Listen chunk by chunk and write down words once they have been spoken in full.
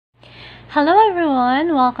Hello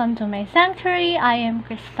everyone, welcome to my sanctuary. I am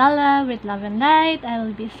Cristela with Love and Light. I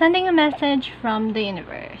will be sending a message from the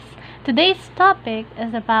universe. Today's topic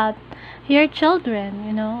is about your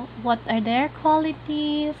children, what are their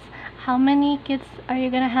qualities, how many kids are you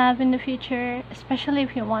gonna have in the future, especially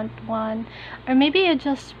if you want one, or maybe you're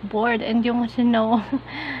just bored and you want to know,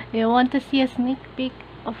 you want to see a sneak peek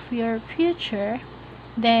of your future,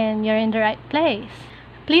 then you're in the right place.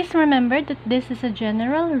 Please remember that this is a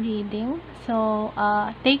general reading, so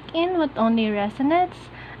take in what only resonates.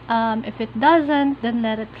 If it doesn't, then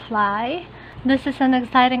let it fly. This is an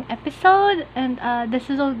exciting episode, and this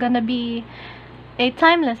is all gonna be a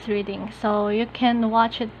timeless reading, so you can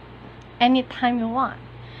watch it anytime you want.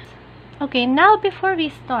 Okay, now before we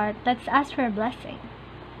start, let's ask for a blessing.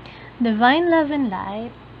 Divine love and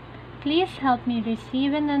light, please help me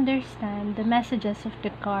receive and understand the messages of the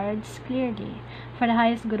cards clearly, for the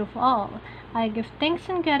highest good of all. I give thanks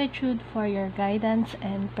and gratitude for your guidance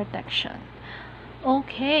and protection.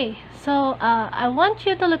 Okay, so I want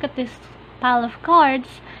you to look at this pile of cards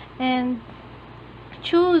and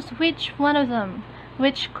choose which one of them,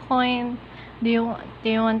 which coin do you want. Do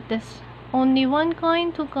you want this only one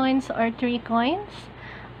coin, 2 coins, or 3 coins?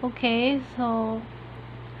 Okay, so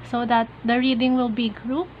that the reading will be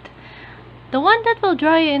grouped. The one that will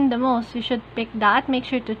draw you in the most, you should pick that. Make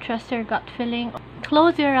sure to trust your gut feeling.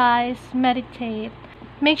 Close your eyes, meditate.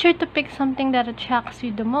 Make sure to pick something that attracts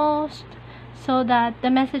you the most so that the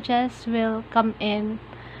messages will come in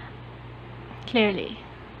clearly.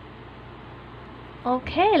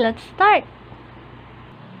 Okay, let's start.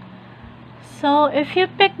 So if you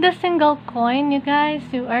pick the single coin, you guys,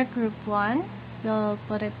 you are group 1. We'll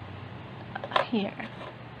put it here.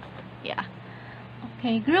 Yeah.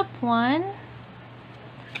 Okay, group 1,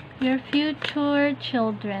 your future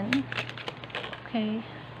children. Okay.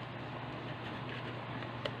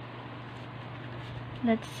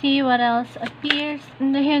 Let's see what else appears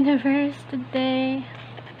in the universe today.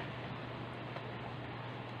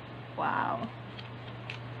 Wow.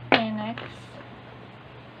 Okay, next.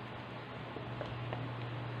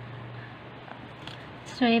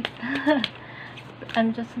 Straight.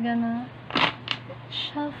 I'm just gonna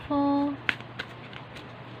shuffle.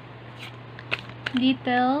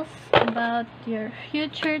 Details about your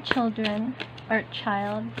future children or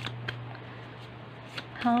child.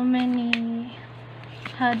 How many?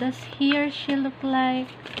 How does he or she look like?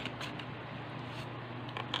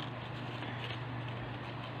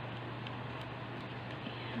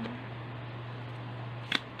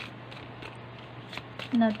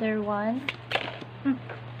 Another one.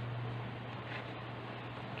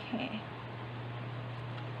 Okay.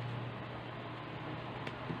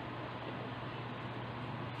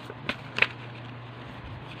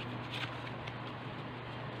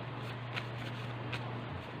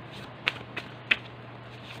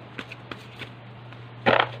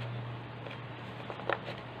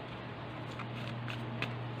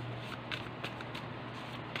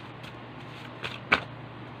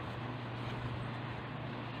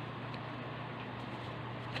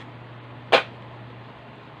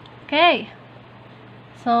 Okay,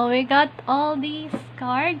 so we got all these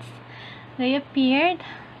cards. They appeared.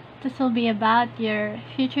 This will be about your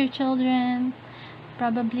future children,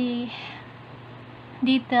 probably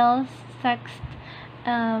details, text,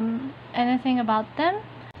 anything about them.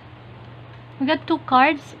 We got 2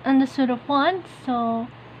 cards on the Suit of Wands, so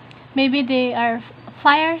maybe they are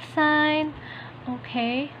fire sign.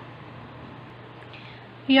 Okay,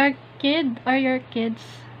 your kid or your kids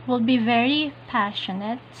will be very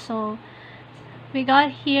passionate. So we got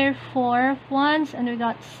here 4 of Wands and we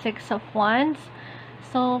got 6 of Wands.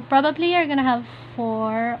 So probably you're gonna have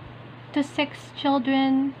 4 to 6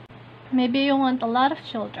 children. Maybe you want a lot of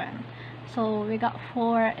children. So we got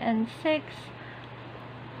 4 and 6.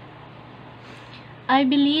 I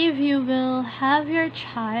believe you will have your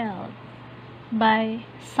child by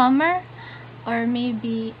summer or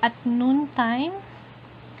maybe at noontime.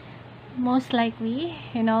 Most likely,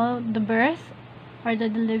 the birth or the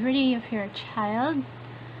delivery of your child,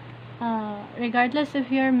 regardless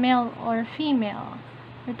if you're male or female.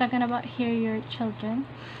 We're talking about here your children.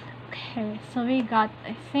 Okay, so we got,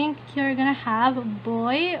 I think you're gonna have a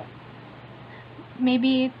boy,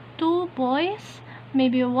 maybe 2 boys,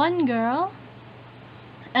 maybe 1 girl,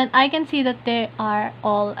 and I can see that they are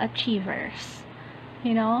all achievers.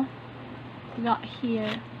 We got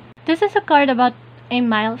here. This is a card about a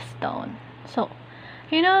milestone. So,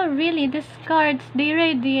 really, these cards, they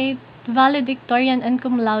radiate valedictorian and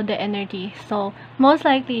cum laude energy. So, most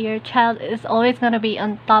likely, your child is always going to be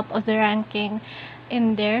on top of the ranking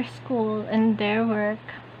in their school, in their work.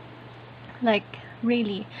 Like,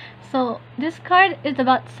 really. So this card is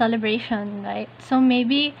about celebration, right? So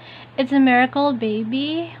maybe it's a miracle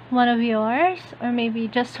baby, one of yours, or maybe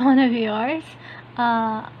just one of yours.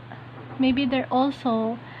 Uh, maybe they're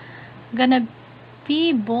also gonna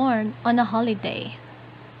be born on a holiday,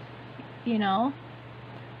 you know?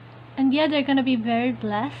 And yeah, they're gonna be very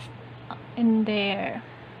blessed in their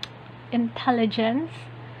intelligence.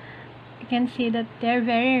 You can see that they're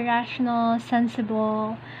very rational,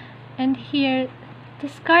 sensible, and here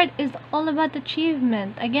this card is all about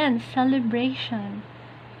achievement. Again, celebration,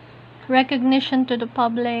 recognition to the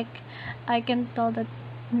public. I can tell that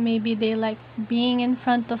maybe they like being in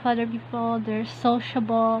front of other people, they're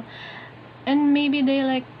sociable, and maybe they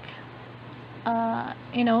like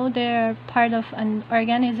they're part of an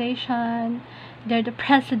organization, they're the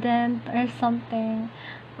president or something,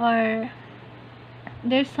 or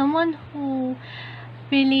there's someone who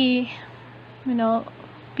really, you know,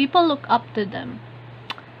 people look up to them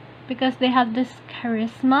because they have this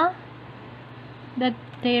charisma that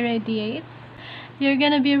they radiate. You're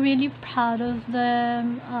gonna be really proud of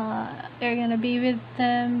them. You're gonna be with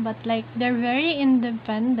them, but like they're very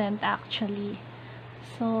independent actually.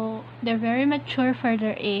 So they're very mature for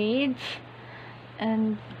their age,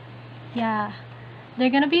 and yeah,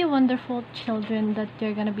 they're gonna be wonderful children that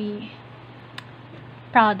you're gonna be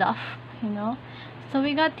proud of, you know. So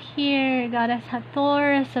we got here Goddess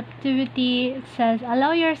Hathor, receptivity. It says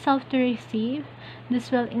allow yourself to receive.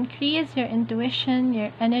 This will increase your intuition,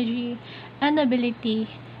 your energy, and ability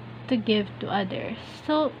to give to others.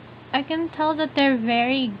 So I can tell that they're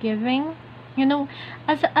very giving. You know,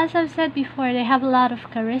 as I've said before, they have a lot of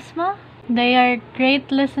charisma. They are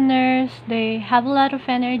great listeners. They have a lot of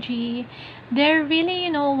energy. They're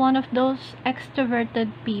really, one of those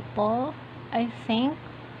extroverted people, I think.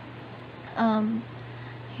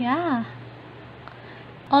 Yeah.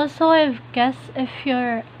 Also, I guess if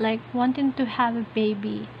you're like wanting to have a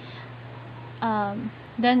baby,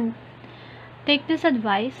 then take this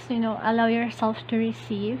advice, allow yourself to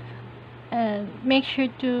receive, and make sure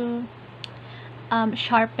to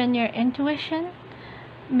sharpen your intuition,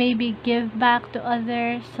 maybe give back to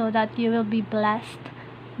others so that you will be blessed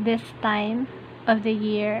this time of the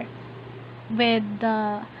year with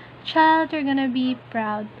the child you're gonna be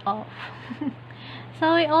proud of.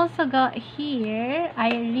 So we also got here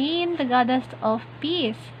Irene, the goddess of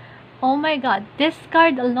peace. Oh my god, this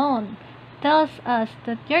card alone tells us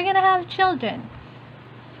that you're gonna have children.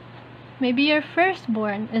 Maybe your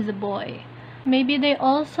firstborn is a boy. Maybe they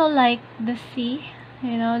also like the sea.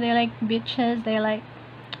 They like beaches, they like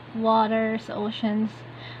waters, oceans.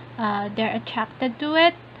 They're attracted to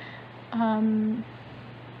it.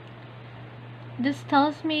 This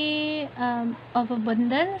tells me of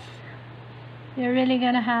abundance. You're really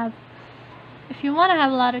gonna have, if you want to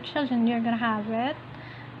have a lot of children, you're gonna have it.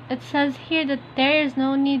 It says here that there is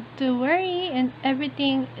no need to worry and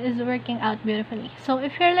everything is working out beautifully. So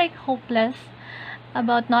if you're like hopeless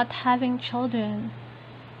about not having children,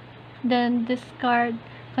 then this card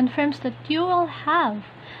confirms that you will have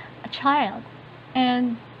a child,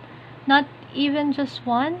 and not even just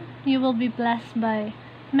one. You will be blessed by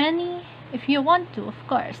many if you want to. Of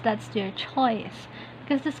course, that's your choice,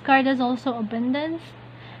 because this card is also abundance,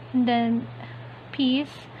 and then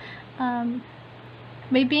peace.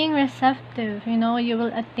 By being receptive, you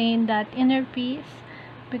will attain that inner peace,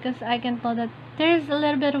 because I can tell that there's a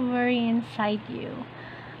little bit of worry inside you.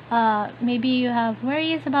 Maybe you have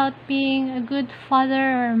worries about being a good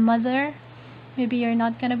father or mother. Maybe you're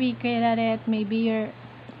not gonna be great at it. Maybe you're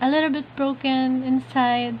a little bit broken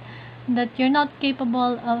inside, that you're not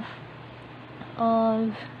capable of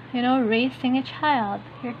raising a child,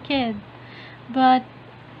 your kid. But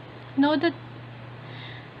know that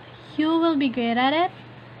you will be great at it,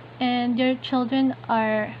 and your children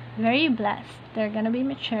are very blessed. They're gonna be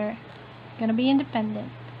mature, gonna be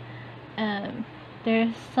independent.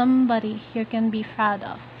 There's somebody you can be proud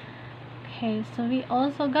of. Okay, so we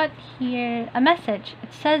also got here a message.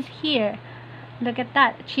 It says here, look at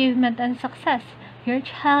that, achievement and success. Your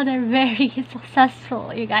child are very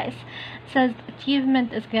successful, you guys. It says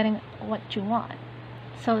achievement is getting what you want.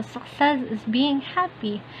 So success is being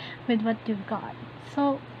happy with what you've got.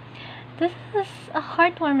 So this is a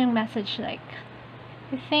heartwarming message. Like,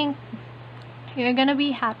 I think you're gonna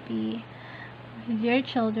be happy with your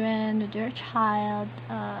children, with your child.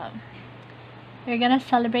 You're gonna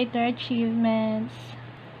celebrate their achievements.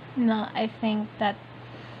 I think that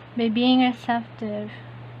by being receptive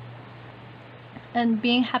and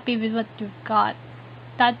being happy with what you've got,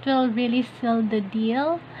 that will really seal the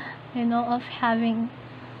deal, of having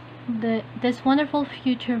this wonderful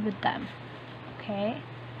future with them. Okay,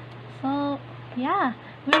 so yeah,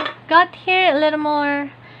 we've got here a little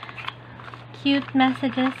more cute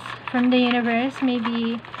messages from the universe.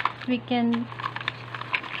 Maybe we can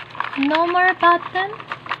know more about them,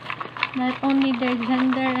 not only their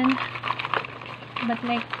gender and but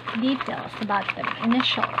like details about them,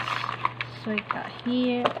 initials. So we got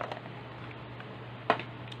here,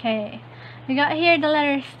 okay, we got here the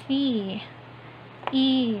letter C,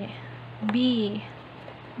 E, B,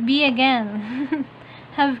 B again,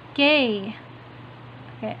 have K.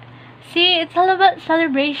 Okay, see, it's all about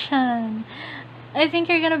celebration. I think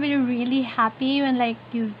you're gonna be really happy when like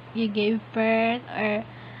you gave birth, or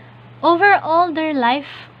overall their life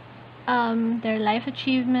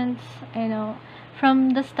achievements, you know,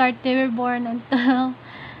 from the start they were born until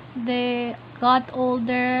they got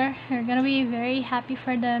older. You're gonna be very happy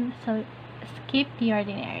for them. So skip the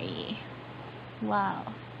ordinary.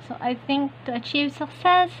 Wow. So I think to achieve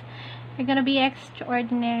success, you're gonna be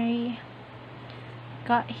extraordinary.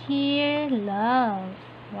 Got here love.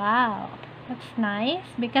 Wow, that's nice,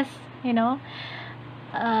 because you know,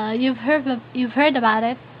 you've heard about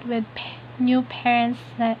it with new parents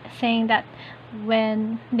saying that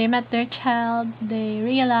when they met their child, they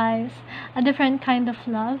realize a different kind of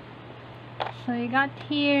love. So you got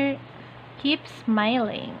here, keep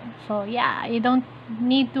smiling. So yeah, you don't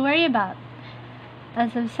need to worry about.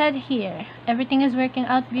 As I've said here, everything is working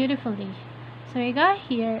out beautifully. So you got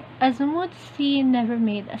here, a smooth sea never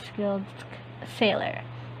made a skilled sailor.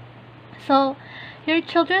 So your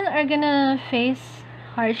children are gonna face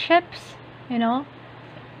hardships, you know,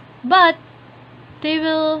 but they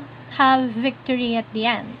will have victory at the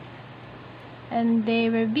end, and they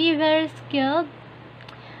will be very skilled.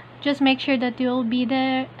 Just make sure that you will be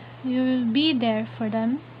there for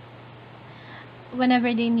them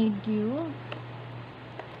whenever they need you.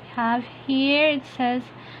 Have here, it says,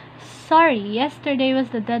 sorry, yesterday was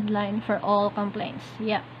the deadline for all complaints.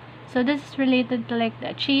 Yeah, so this is related to like the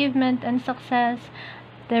achievement and success.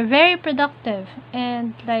 They're very productive,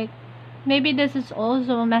 and like maybe this is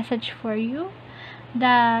also a message for you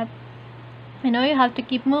that, you know, you have to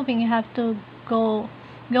keep moving. You have to go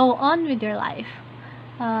on with your life,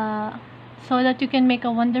 so that you can make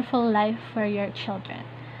a wonderful life for your children.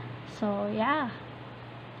 So yeah,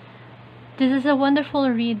 this is a wonderful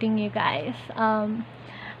reading, you guys.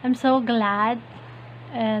 I'm so glad,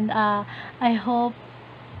 and I hope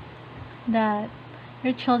that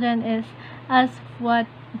your children is as what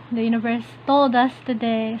the universe told us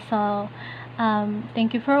today. So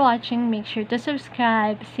thank you for watching. Make sure to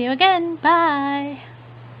subscribe. See you again. Bye.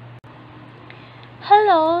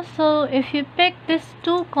 Hello. So if you pick these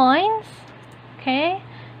 2 coins, okay,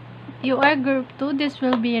 you are group 2. This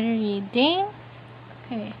will be a reading.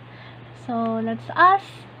 Okay, so let's ask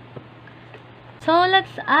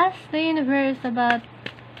the universe about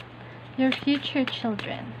your future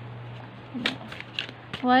children.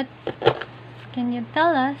 What can you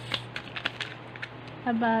tell us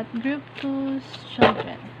about group 2's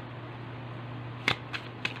children?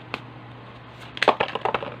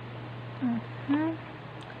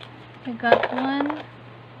 We got one.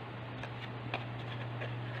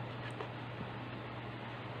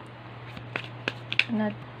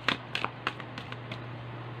 Not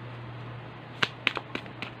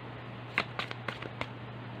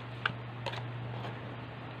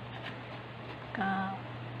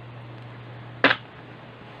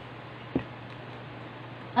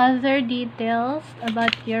other details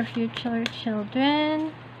about your future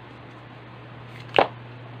children.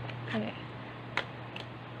 Okay.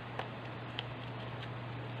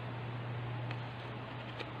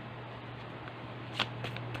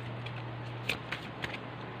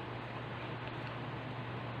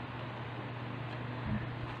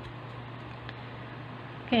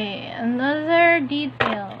 Okay, another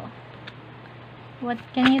detail. What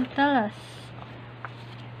can you tell us?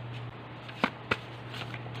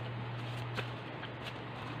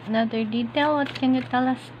 Another detail. What can you tell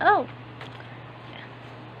us? Oh,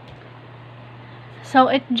 so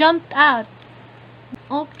it jumped out.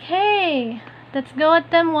 Okay, let's go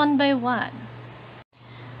at them one by one.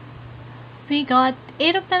 We got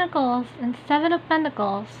 8 of Pentacles and 7 of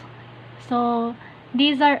Pentacles. So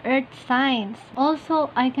these are earth signs.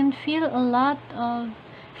 Also, I can feel a lot of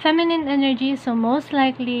feminine energy, so most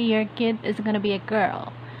likely your kid is gonna be a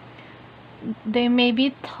girl. They may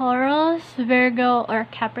be Taurus, Virgo, or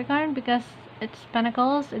Capricorn, because it's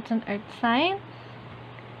Pentacles, it's an earth sign.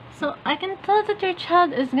 So I can tell that your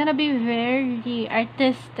child is gonna be very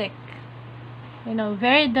artistic, you know,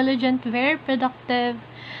 very diligent, very productive,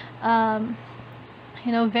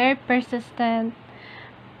 you know, very persistent.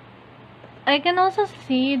 I can also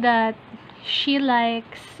see that she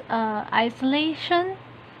likes isolation.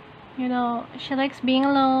 You know, she likes being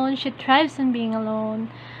alone. She thrives in being alone.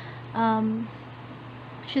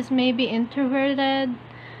 She's maybe introverted.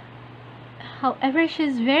 However,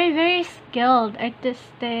 she's very, very skilled,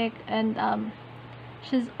 artistic, and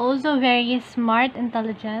she's also very smart,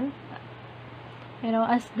 intelligent, you know,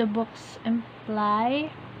 as the books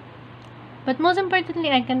imply. But most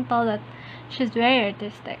importantly, I can tell that she's very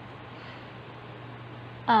artistic.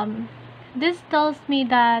 This tells me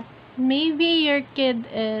that maybe your kid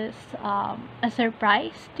is a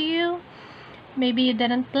surprise to you. Maybe you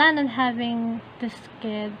didn't plan on having this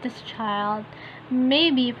kid, this child.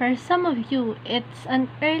 Maybe for some of you, it's an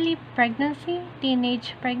early pregnancy,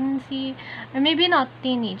 teenage pregnancy, or maybe not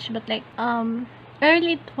teenage, but like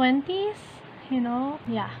early 20s, you know.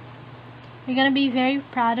 Yeah. You're gonna be very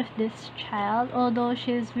proud of this child, although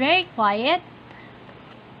she's very quiet,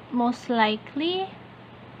 most likely.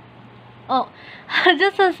 Oh,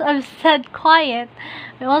 just as I've said quiet,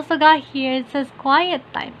 we also got here, it says quiet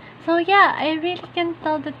time. So yeah, I really can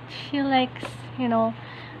tell that she likes, you know,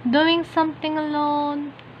 doing something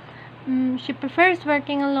alone. She prefers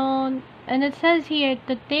working alone. And it says here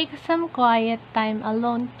to take some quiet time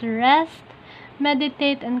alone to rest,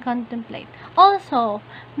 meditate, and contemplate. Also,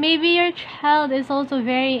 maybe your child is also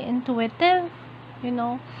very intuitive, you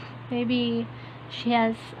know, maybe she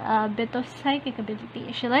has a bit of psychic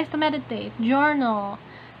ability. She likes to meditate, journal,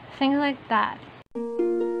 things like that.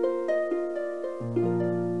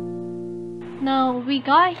 Now, we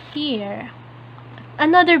got here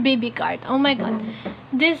another baby card. Oh my god.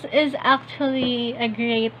 This is actually a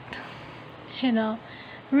great, you know,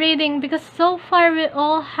 reading, because so far we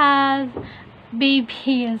all have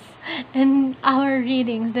babies in our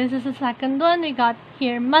readings. This is the second one. We got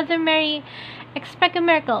here Mother Mary, expect a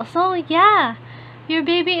miracle. So yeah, your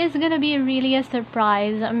baby is gonna be really a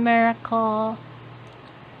surprise, a miracle.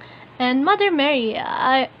 And Mother Mary,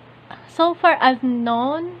 so far I've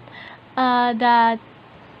known that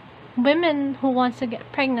women who wants to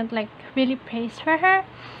get pregnant like really praise for her.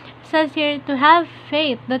 It says here to have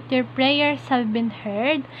faith that your prayers have been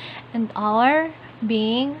heard and are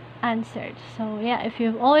being answered. So yeah, if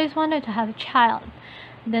you've always wanted to have a child,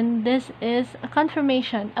 then this is a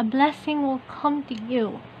confirmation. A blessing will come to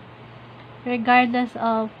you regardless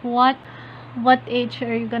of what age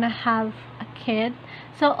are you gonna have a kid.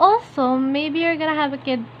 So also maybe you're gonna have a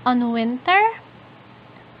kid on winter,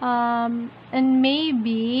 and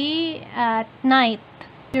maybe at night.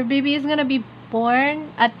 Your baby is gonna be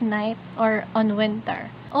born at night or on winter.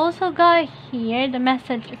 Also got here the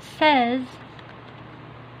message. It says,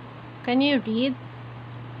 can you read?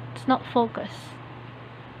 It's not focused.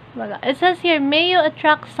 It says here, may you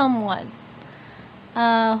attract someone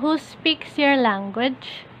who speaks your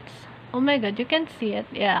language. Oh my god, you can see it.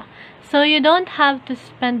 Yeah. So you don't have to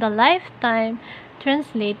spend a lifetime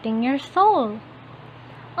translating your soul.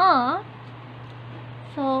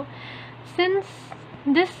 So since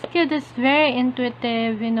this kid is very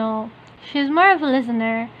intuitive, you know, she's more of a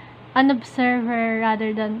listener, an observer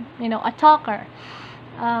rather than, you know, a talker.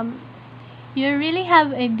 You really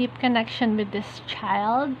have a deep connection with this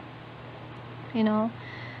child, you know.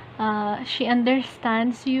 She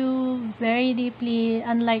understands you very deeply,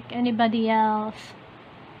 unlike anybody else.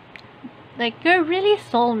 Like, you're really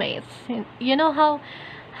soulmates. You know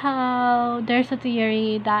how there's a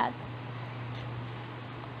theory that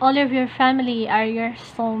all of your family are your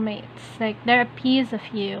soulmates. Like, they're a piece of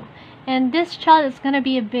you. And this child is gonna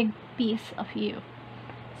be a big piece of you.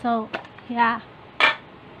 So, yeah.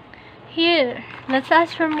 Here, let's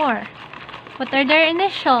ask for more. What are their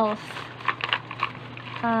initials?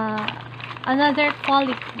 Another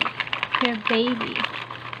quality. Your baby.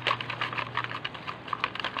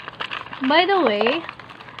 By the way,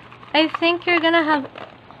 I think you're gonna have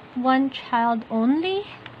one child only.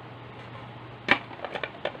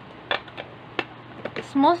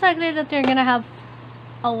 It's most likely that you're gonna have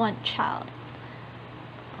a one child.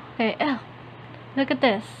 Okay, look at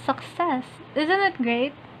this. Success. Isn't it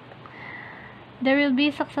great? There will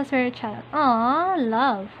be success for your child. Aww,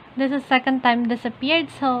 love. This is second time this appeared,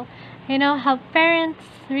 so you know how parents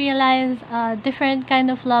realize a different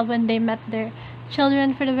kind of love when they met their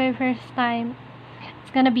children for the very first time.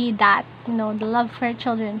 It's gonna be that, you know, the love for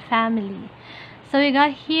children, family. So we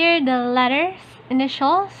got here the letters,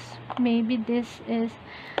 initials. Maybe this is,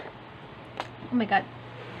 oh my god,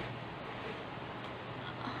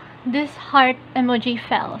 this heart emoji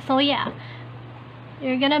fell. So yeah,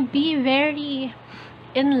 you're gonna be very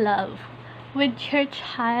in love with your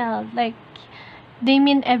child. Like, they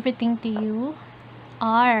mean everything to you.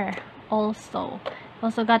 R also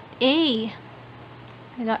got A.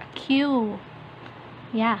 I got Q.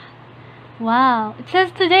 Yeah. Wow. It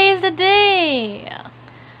says today is the day.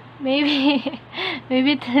 Maybe,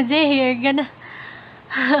 maybe today you're gonna.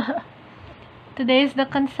 Today is the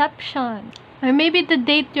conception. Or maybe the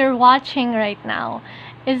date you're watching right now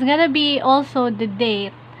is gonna be also the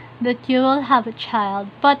date that you will have a child,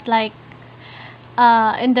 but like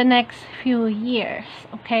in the next few years.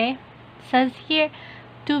 Okay? It says here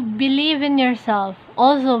to believe in yourself.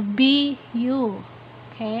 Also be you.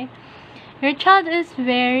 Okay? Your child is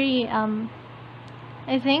very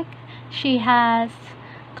I think she has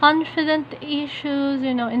confident issues,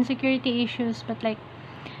 insecurity issues, but like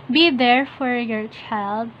be there for your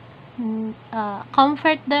child,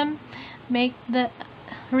 comfort them, make the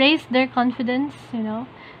raise their confidence,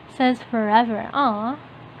 says forever.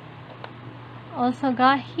 Also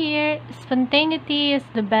got here, spontaneity is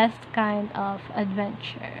the best kind of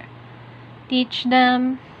adventure. Teach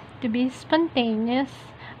them to be spontaneous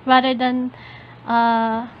rather than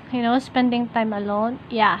spending time alone.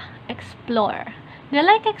 Yeah, explore. They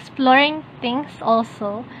like exploring things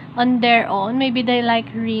also on their own. Maybe they like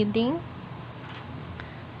reading.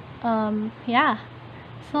 Yeah.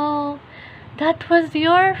 So that was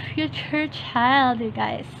your future child, you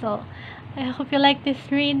guys. So I hope you like this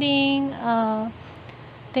reading.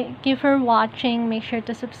 Thank you for watching. Make sure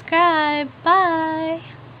to subscribe. Bye.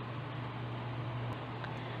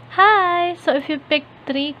 Hi. So if you pick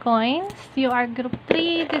 3 coins, you are group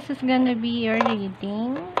 3. This is gonna be your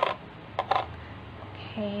reading.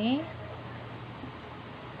 Okay.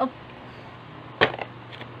 Oh.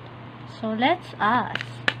 So let's ask.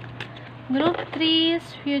 Group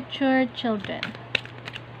 3's future children.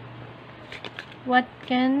 What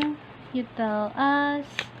can you tell us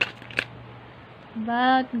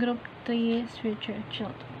about group 3's future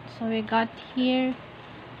children? So we got here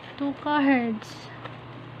 2 cards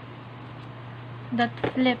that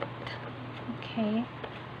flipped. Okay.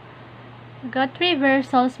 We got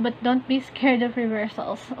reversals, but don't be scared of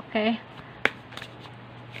reversals. Okay.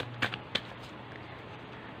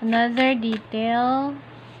 Another detail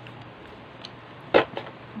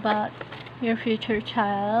about your future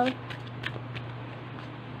child.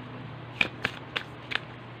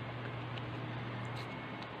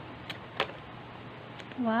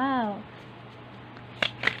 Wow.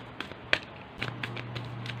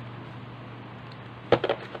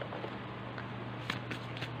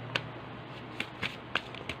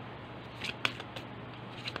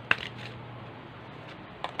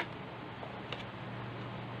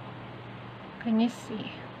 Can you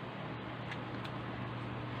see?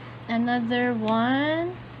 Another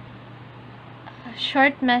one. A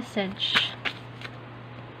short message.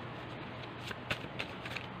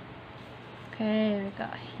 Okay, we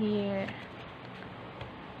got here.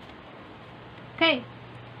 Okay,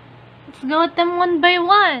 let's go with them one by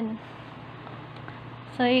one.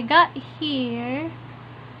 So you got here,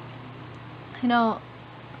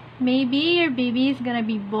 maybe your baby is gonna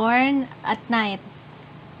be born at night.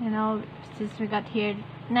 Since we got here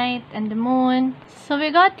night and the moon. So we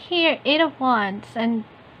got here 8 of Wands and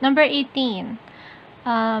number 18.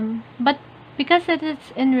 But because it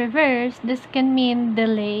is in reverse, this can mean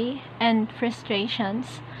delay and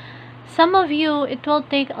frustrations. Some of you, it will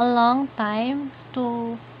take a long time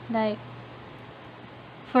to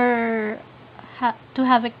to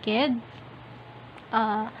have a kid.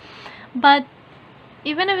 But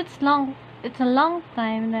even if it's a long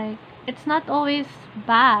time, it's not always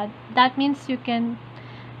bad. That means you can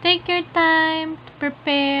take your time to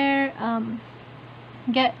prepare,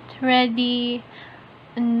 get ready,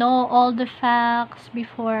 know all the facts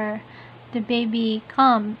before the baby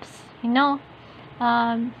comes.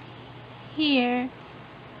 Here,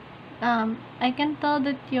 I can tell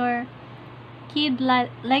that your kid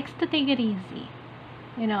likes to take it easy.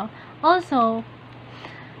 Also,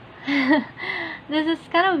 this is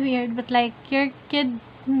kind of weird, but like your kid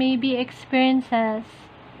maybe experiences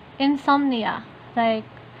insomnia, like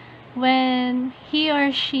when he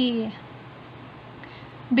or she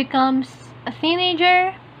becomes a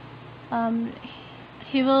teenager,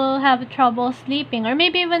 he will have trouble sleeping, or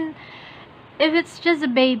maybe even if it's just a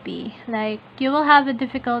baby, like you will have a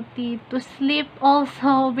difficulty to sleep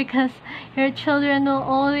also because your child will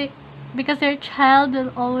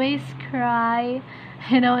always cry.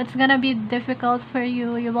 It's gonna be difficult for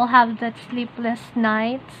you. You will have that sleepless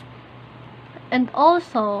nights. And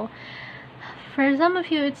also, for some of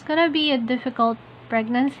you, it's gonna be a difficult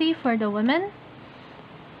pregnancy for the women.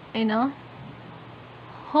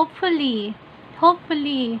 Hopefully,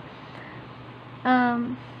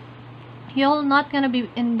 you're not gonna be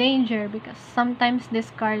in danger, because sometimes this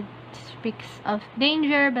card speaks of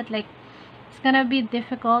danger, but like It's gonna be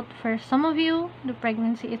difficult for some of you, the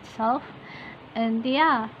pregnancy itself. And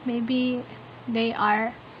yeah, maybe they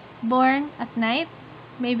are born at night,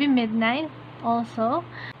 maybe midnight also.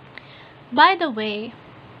 By the way,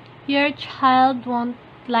 your child won't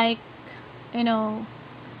like, you know,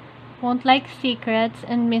 won't like secrets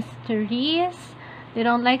and mysteries. They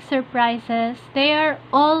don't like surprises. They are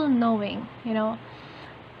all knowing,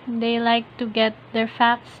 They like to get their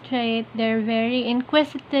facts straight. They're very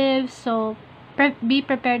inquisitive, so be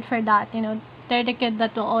prepared for that. They're the kid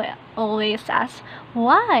that will always ask,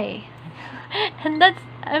 why? And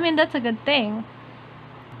that's a good thing.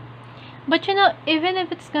 But even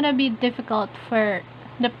if it's gonna be difficult for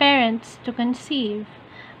the parents to conceive,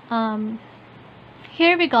 um,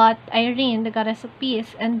 here we got Irene, the goddess of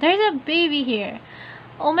peace, and there's a baby here.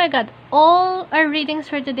 Oh my god, all our readings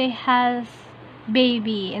for today has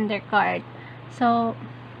baby in their card. So,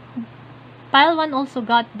 pile 1 also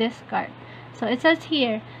got this card. So, it says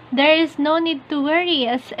here, there is no need to worry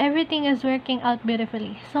as everything is working out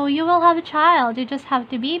beautifully. So, you will have a child. You just have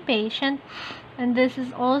to be patient. And this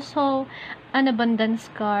is also an abundance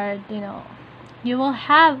card, You will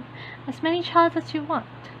have as many child as you want.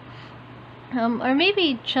 Or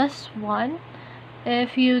maybe just one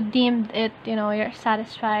if you deemed it, you're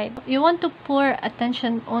satisfied. You want to pour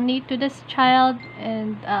attention only to this child,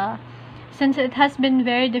 and since it has been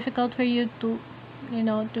very difficult for you to,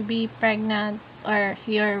 to be pregnant, or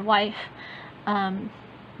your wife,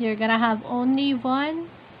 you're gonna have only one.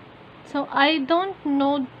 So I don't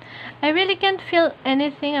know, I really can't feel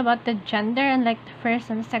anything about the gender, and like the first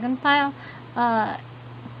and second pile.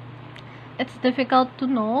 It's difficult to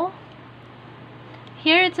know.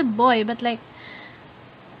 Here it's a boy, but like,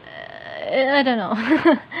 I don't know.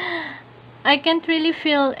 I can't really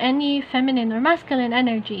feel any feminine or masculine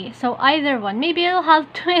energy. So either one. Maybe I'll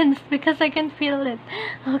have twins because I can feel it.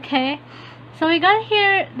 Okay? So we got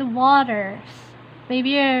here the waters.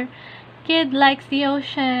 Maybe your kid likes the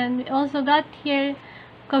ocean. We also got here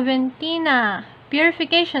Coventina.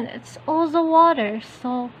 Purification. It's also water.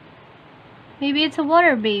 So maybe it's a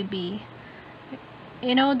water baby.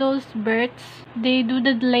 Those birds, they do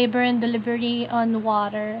the labor and delivery on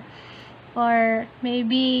water. Or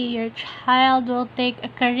maybe your child will take a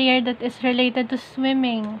career that is related to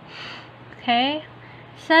swimming. Okay?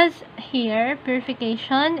 It says here,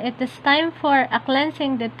 purification. It is time for a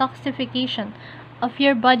cleansing detoxification of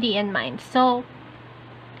your body and mind. So,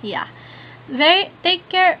 yeah. Take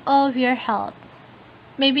care of your health.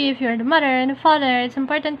 Maybe if you're the mother and the father, it's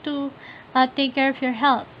important to take care of your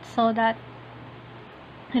health so that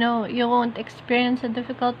you won't experience a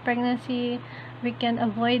difficult pregnancy. We can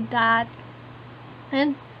avoid that.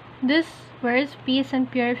 And this words, peace and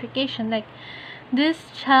purification, like this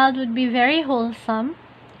child would be very wholesome,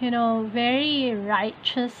 very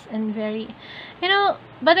righteous, and very,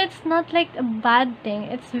 but it's not like a bad thing.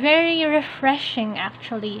 It's very refreshing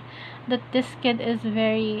actually that this kid is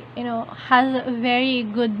very, has a very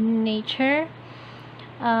good nature.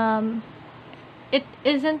 It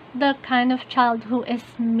isn't the kind of child who is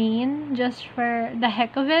mean just for the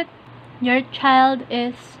heck of it. Your child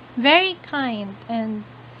is very kind, and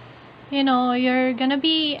you're gonna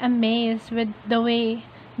be amazed with the way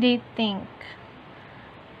they think.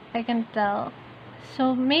 I can tell.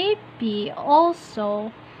 So maybe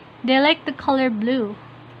also they like the color blue.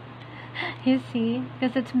 You see,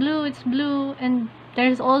 because it's blue, and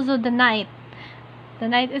there's also the night. The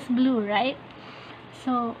night is blue, right?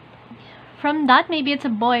 So from that, maybe it's a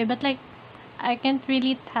boy, but like I can't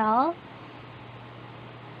really tell.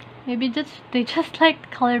 Maybe they just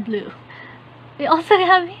like color blue. We also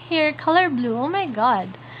have here color blue. Oh my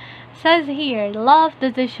god. Says here, law of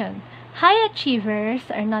decision. High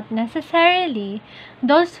achievers are not necessarily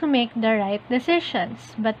those who make the right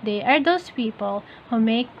decisions, but they are those people who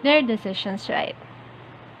make their decisions right.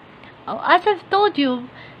 Oh, as I've told you,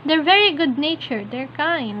 they're very good natured. They're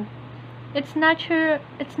kind. It's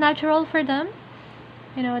natural for them.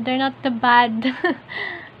 They're not the bad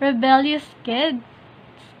rebellious kid.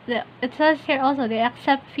 It says here also, they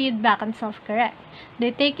accept feedback and self-correct. They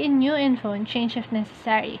take in new info and change if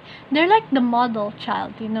necessary. They're like the model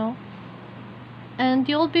child, And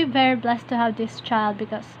you'll be very blessed to have this child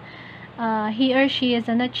because he or she is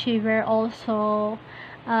an achiever also.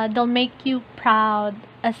 They'll make you proud,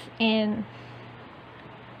 as in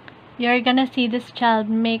you're gonna see this child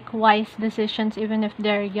make wise decisions even if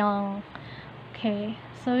they're young. Okay,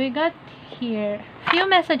 so we got here few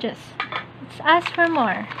messages. Let's ask for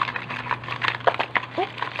more.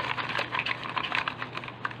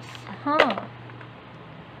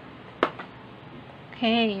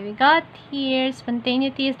 Okay, we got here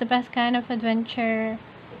spontaneity is the best kind of adventure.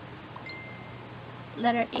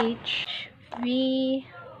 letter H, V,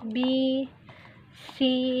 B,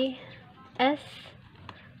 C, S,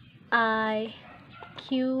 I,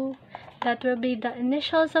 Q. That will be the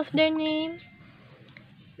initials of their name.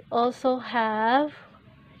 Also have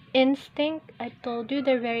instinct. I told you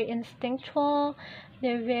they're very instinctual.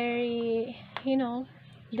 They're very,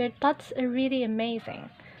 their thoughts are really amazing.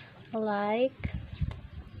 Like,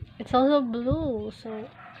 it's also blue, so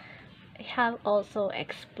I have also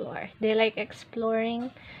explore. They like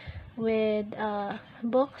exploring with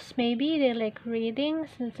books. Maybe they like reading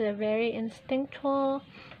since they're very instinctual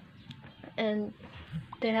and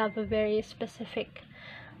they have a very specific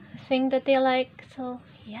thing that they like. So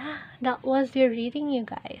yeah, that was your reading, you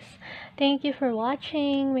guys. Thank you for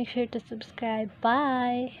watching. Make sure to subscribe.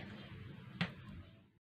 Bye.